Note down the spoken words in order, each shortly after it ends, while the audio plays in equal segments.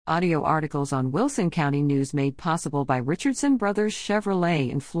Audio articles on Wilson County News made possible by Richardson Brothers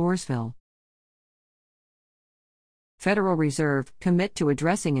Chevrolet in Floresville. Federal Reserve, commit to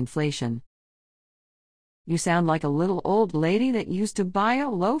addressing inflation. You sound like a little old lady that used to buy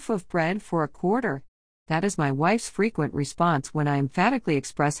a loaf of bread for a quarter. That is my wife's frequent response when I emphatically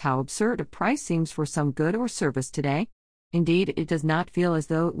express how absurd a price seems for some good or service today. Indeed, it does not feel as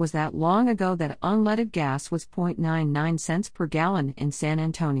though it was that long ago that unleaded gas was 0.99 cents per gallon in San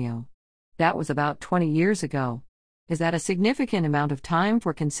Antonio. That was about 20 years ago. Is that a significant amount of time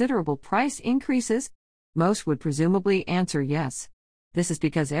for considerable price increases? Most would presumably answer yes. This is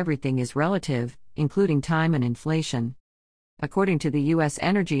because everything is relative, including time and inflation. According to the U.S.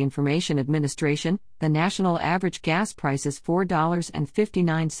 Energy Information Administration, the national average gas price is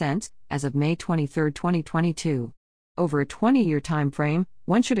 $4.59 as of May 23, 2022. Over a 20-year time frame,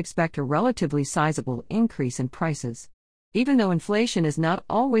 one should expect a relatively sizable increase in prices. Even though inflation is not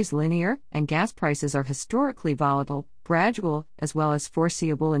always linear and gas prices are historically volatile, gradual as well as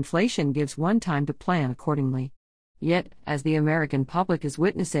foreseeable inflation gives one time to plan accordingly. Yet, as the American public is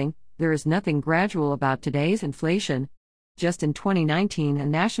witnessing, there is nothing gradual about today's inflation. Just in 2019, a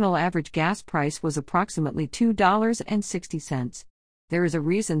national average gas price was approximately $2.60. There is a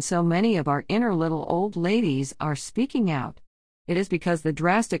reason so many of our inner little old ladies are speaking out. It is because the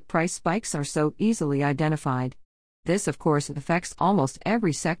drastic price spikes are so easily identified. This, of course, affects almost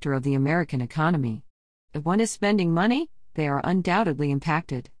every sector of the American economy. If one is spending money, they are undoubtedly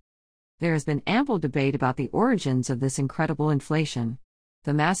impacted. There has been ample debate about the origins of this incredible inflation.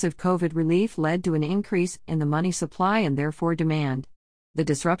 The massive COVID relief led to an increase in the money supply and therefore demand. The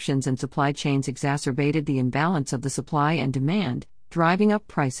disruptions in supply chains exacerbated the imbalance of the supply and demand, driving up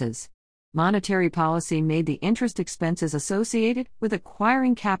prices. Monetary policy made the interest expenses associated with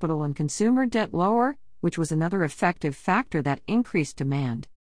acquiring capital and consumer debt lower, which was another effective factor that increased demand.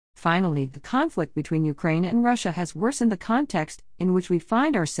 Finally, the conflict between Ukraine and Russia has worsened the context in which we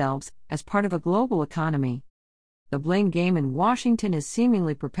find ourselves as part of a global economy. The blame game in Washington is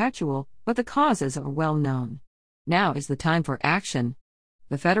seemingly perpetual, but the causes are well known. Now is the time for action.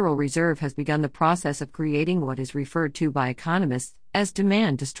 The Federal Reserve has begun the process of creating what is referred to by economists as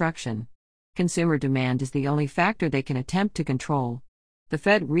demand destruction. Consumer demand is the only factor they can attempt to control. The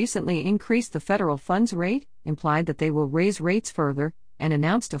Fed recently increased the federal funds rate, implied that they will raise rates further, and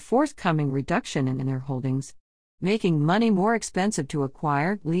announced a forthcoming reduction in their holdings. Making money more expensive to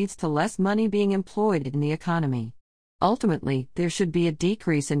acquire leads to less money being employed in the economy. Ultimately, there should be a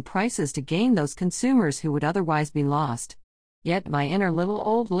decrease in prices to gain those consumers who would otherwise be lost. Yet my inner little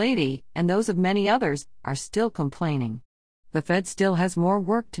old lady, and those of many others, are still complaining. The Fed still has more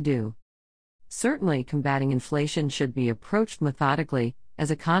work to do. Certainly, combating inflation should be approached methodically,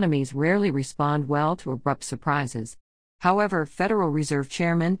 as economies rarely respond well to abrupt surprises. However, Federal Reserve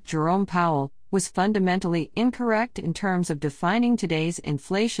Chairman Jerome Powell was fundamentally incorrect in terms of defining today's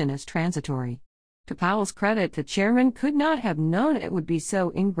inflation as transitory. To Powell's credit, the chairman could not have known it would be so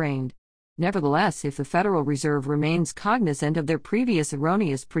ingrained. Nevertheless, if the Federal Reserve remains cognizant of their previous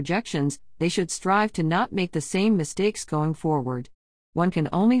erroneous projections, they should strive to not make the same mistakes going forward. One can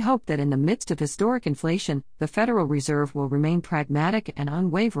only hope that in the midst of historic inflation, the Federal Reserve will remain pragmatic and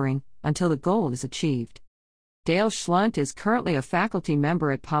unwavering until the goal is achieved. Dale Schlunt is currently a faculty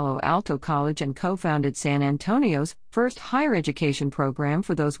member at Palo Alto College and co-founded San Antonio's first higher education program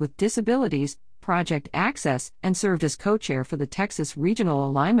for those with disabilities, Project Access, and served as co-chair for the Texas Regional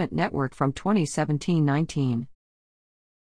Alignment Network from 2017-19.